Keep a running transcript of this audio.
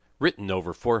Written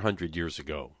over 400 years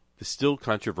ago, the still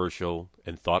controversial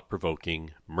and thought-provoking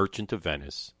Merchant of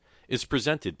Venice is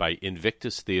presented by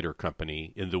Invictus Theatre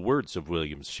Company in the words of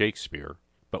William Shakespeare,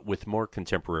 but with more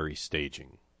contemporary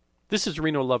staging. This is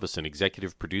Reno Lovison,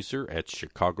 executive producer at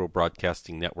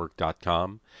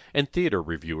ChicagoBroadcastingNetwork.com and theater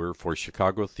reviewer for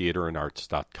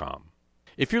ChicagoTheatreandArts.com.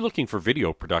 If you're looking for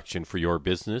video production for your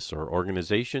business or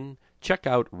organization, check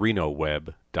out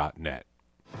RenoWeb.net.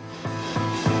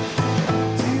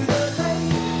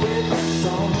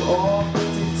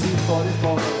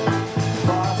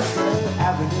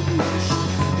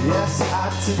 Yes, I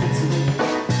took it to me.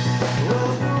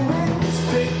 Well, the wind is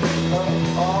picking up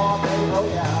all day, oh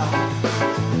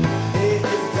yeah. It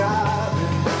is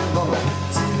driving over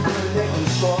to the liquor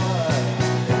store.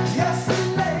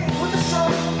 Yesterday with the show,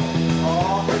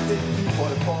 all the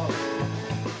 1544.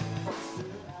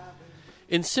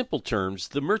 In simple terms,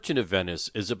 The Merchant of Venice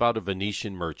is about a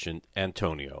Venetian merchant,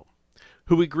 Antonio,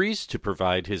 who agrees to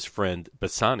provide his friend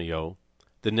Bassanio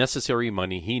the necessary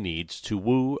money he needs to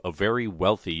woo a very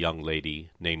wealthy young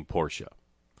lady named Portia,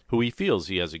 who he feels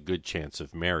he has a good chance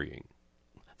of marrying.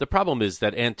 The problem is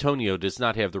that Antonio does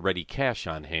not have the ready cash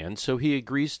on hand, so he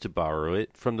agrees to borrow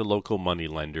it from the local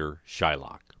moneylender,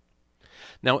 Shylock.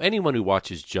 Now, anyone who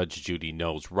watches Judge Judy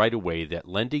knows right away that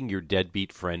lending your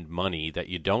deadbeat friend money that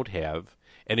you don't have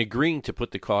and agreeing to put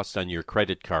the cost on your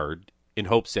credit card in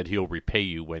hopes that he'll repay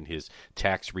you when his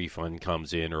tax refund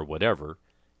comes in or whatever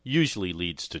usually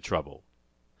leads to trouble.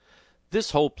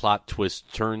 This whole plot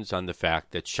twist turns on the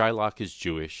fact that Shylock is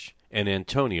Jewish, and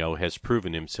Antonio has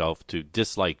proven himself to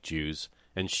dislike Jews,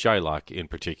 and Shylock in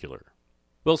particular.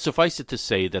 Well, suffice it to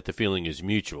say that the feeling is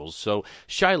mutual, so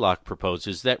Shylock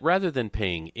proposes that rather than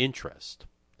paying interest,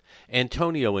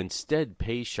 Antonio instead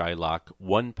pays Shylock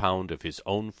 1 pound of his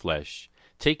own flesh,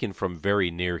 taken from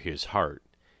very near his heart,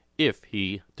 if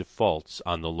he defaults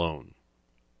on the loan.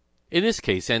 In this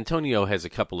case, Antonio has a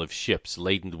couple of ships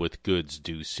laden with goods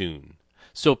due soon,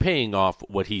 so paying off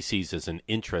what he sees as an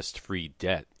interest-free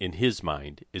debt in his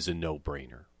mind is a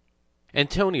no-brainer.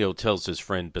 Antonio tells his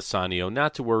friend Bassanio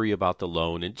not to worry about the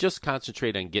loan and just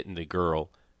concentrate on getting the girl,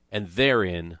 and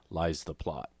therein lies the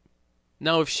plot.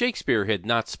 Now, if Shakespeare had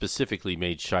not specifically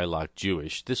made Shylock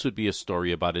Jewish, this would be a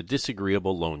story about a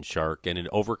disagreeable loan shark and an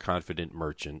overconfident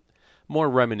merchant, more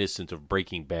reminiscent of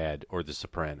Breaking Bad or The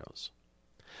Sopranos.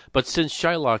 But since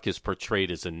Shylock is portrayed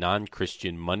as a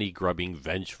non-Christian, money-grubbing,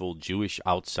 vengeful Jewish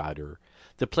outsider,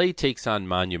 the play takes on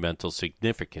monumental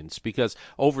significance because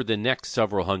over the next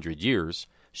several hundred years,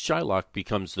 Shylock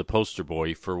becomes the poster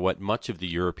boy for what much of the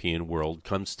European world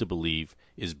comes to believe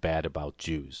is bad about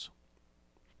Jews.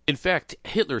 In fact,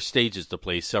 Hitler stages the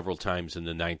play several times in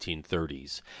the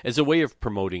 1930s as a way of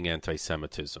promoting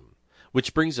anti-Semitism.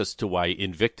 Which brings us to why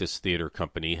Invictus Theatre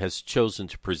Company has chosen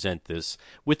to present this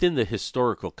within the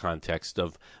historical context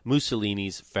of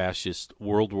Mussolini's fascist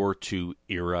World War II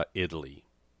era Italy,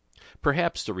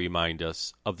 perhaps to remind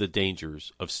us of the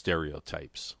dangers of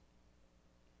stereotypes.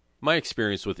 My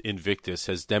experience with Invictus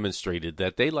has demonstrated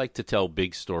that they like to tell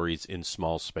big stories in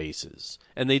small spaces,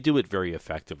 and they do it very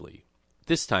effectively,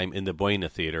 this time in the Buena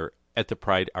Theater at the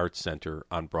Pride Arts Center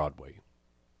on Broadway.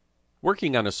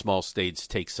 Working on a small stage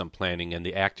takes some planning, and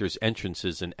the actors'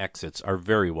 entrances and exits are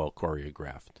very well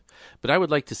choreographed. But I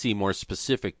would like to see more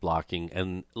specific blocking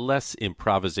and less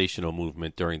improvisational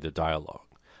movement during the dialogue.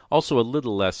 Also a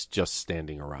little less just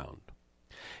standing around.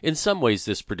 In some ways,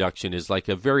 this production is like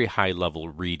a very high-level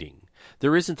reading.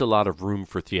 There isn't a lot of room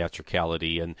for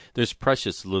theatricality, and there's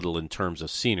precious little in terms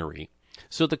of scenery,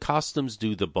 so the costumes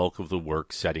do the bulk of the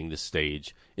work setting the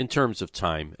stage in terms of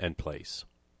time and place.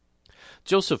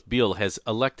 Joseph Beale has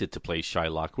elected to play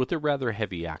Shylock with a rather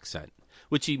heavy accent,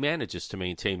 which he manages to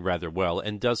maintain rather well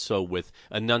and does so with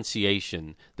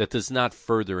enunciation that does not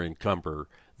further encumber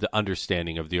the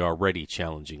understanding of the already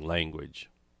challenging language.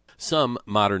 Some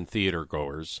modern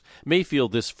theater-goers may feel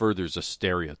this furthers a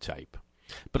stereotype,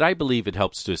 but I believe it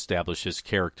helps to establish his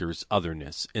character's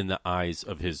otherness in the eyes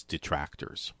of his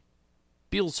detractors.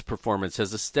 Beale's performance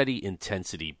has a steady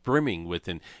intensity, brimming with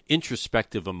an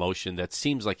introspective emotion that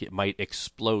seems like it might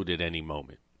explode at any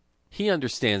moment. He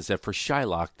understands that for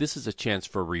Shylock, this is a chance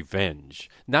for revenge,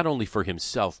 not only for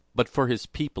himself, but for his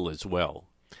people as well.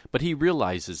 But he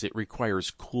realizes it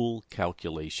requires cool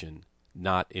calculation,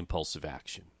 not impulsive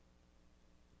action.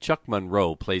 Chuck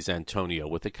Monroe plays Antonio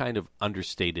with a kind of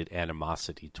understated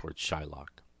animosity toward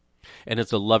Shylock, and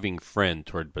as a loving friend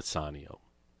toward Bassanio,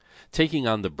 taking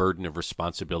on the burden of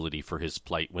responsibility for his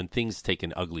plight when things take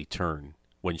an ugly turn,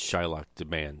 when Shylock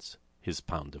demands his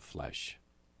pound of flesh.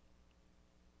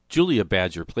 Julia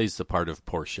Badger plays the part of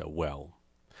Portia well.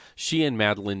 She and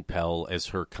Madeline Pell, as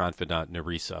her confidant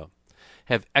Nerissa,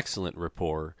 have excellent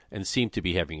rapport and seem to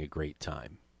be having a great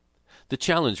time. The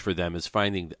challenge for them is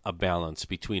finding a balance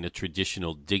between a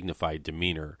traditional dignified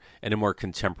demeanor and a more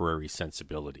contemporary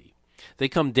sensibility. They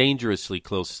come dangerously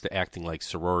close to acting like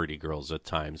sorority girls at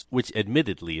times, which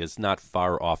admittedly is not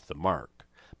far off the mark,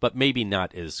 but maybe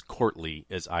not as courtly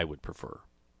as I would prefer.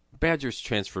 Badger's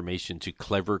transformation to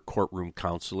clever courtroom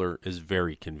counselor is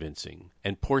very convincing,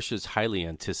 and Portia's highly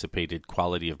anticipated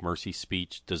quality of mercy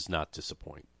speech does not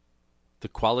disappoint. The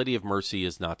quality of mercy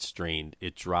is not strained,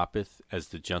 it droppeth as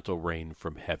the gentle rain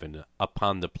from heaven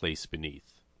upon the place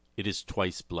beneath. It is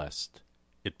twice blessed.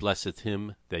 It blesseth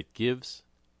him that gives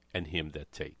and him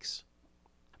that takes.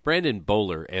 Brandon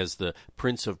Bowler as the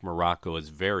Prince of Morocco is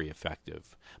very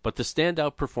effective, but the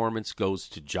standout performance goes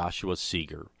to Joshua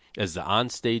Seeger as the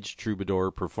onstage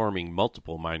troubadour, performing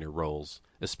multiple minor roles,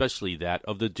 especially that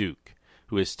of the Duke,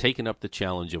 who has taken up the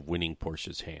challenge of winning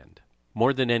Portia's hand.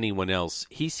 More than anyone else,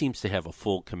 he seems to have a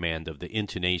full command of the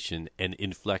intonation and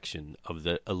inflection of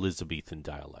the Elizabethan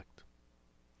dialect.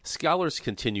 Scholars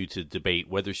continue to debate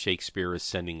whether Shakespeare is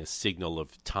sending a signal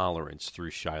of tolerance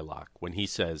through Shylock when he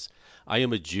says, "I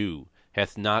am a Jew.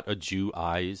 Hath not a Jew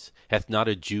eyes? Hath not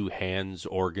a Jew hands,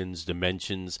 organs,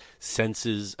 dimensions,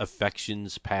 senses,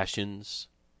 affections, passions?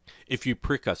 If you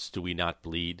prick us, do we not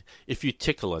bleed? If you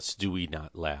tickle us, do we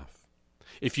not laugh?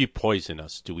 If you poison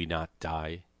us, do we not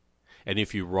die? And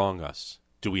if you wrong us,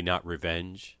 do we not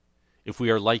revenge? If we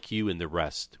are like you in the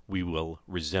rest, we will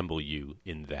resemble you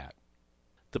in that."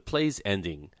 The play's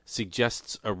ending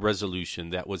suggests a resolution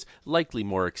that was likely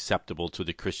more acceptable to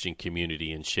the Christian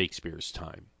community in Shakespeare's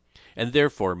time, and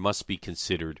therefore must be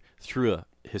considered through a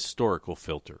historical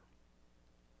filter.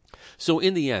 So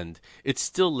in the end, it's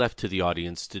still left to the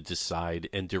audience to decide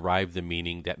and derive the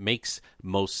meaning that makes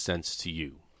most sense to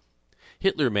you.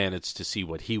 Hitler managed to see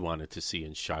what he wanted to see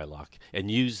in Shylock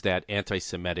and used that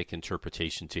anti-Semitic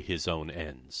interpretation to his own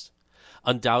ends.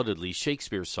 Undoubtedly,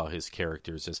 Shakespeare saw his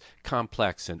characters as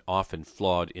complex and often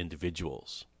flawed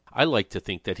individuals. I like to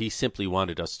think that he simply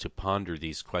wanted us to ponder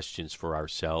these questions for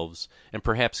ourselves and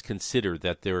perhaps consider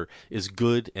that there is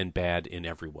good and bad in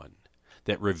everyone,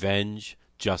 that revenge,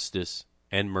 justice,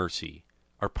 and mercy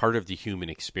are part of the human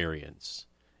experience,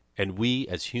 and we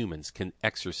as humans can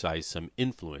exercise some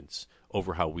influence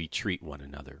over how we treat one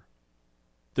another.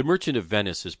 The Merchant of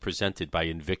Venice is presented by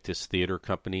Invictus Theater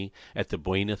Company at the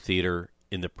Buena Theater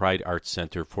in the Pride Arts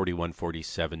Center,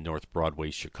 4147 North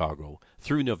Broadway, Chicago,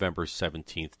 through November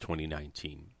 17,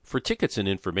 2019. For tickets and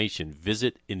information,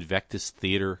 visit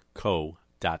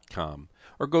invictustheaterco.com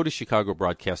or go to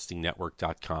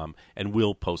chicagobroadcastingnetwork.com and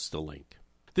we'll post a link.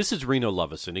 This is Reno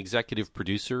Lovison, executive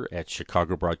producer at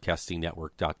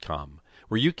chicagobroadcastingnetwork.com,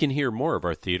 where you can hear more of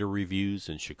our theater reviews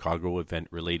and Chicago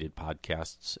event-related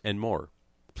podcasts and more.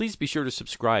 Please be sure to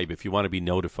subscribe if you want to be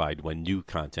notified when new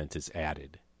content is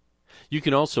added. You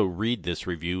can also read this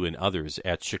review and others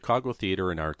at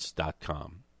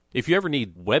chicagotheaterandarts.com. If you ever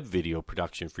need web video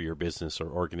production for your business or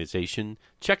organization,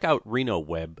 check out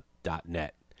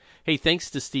renoweb.net. Hey, thanks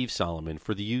to Steve Solomon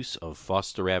for the use of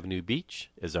Foster Avenue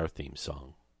Beach as our theme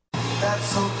song.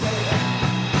 That's okay.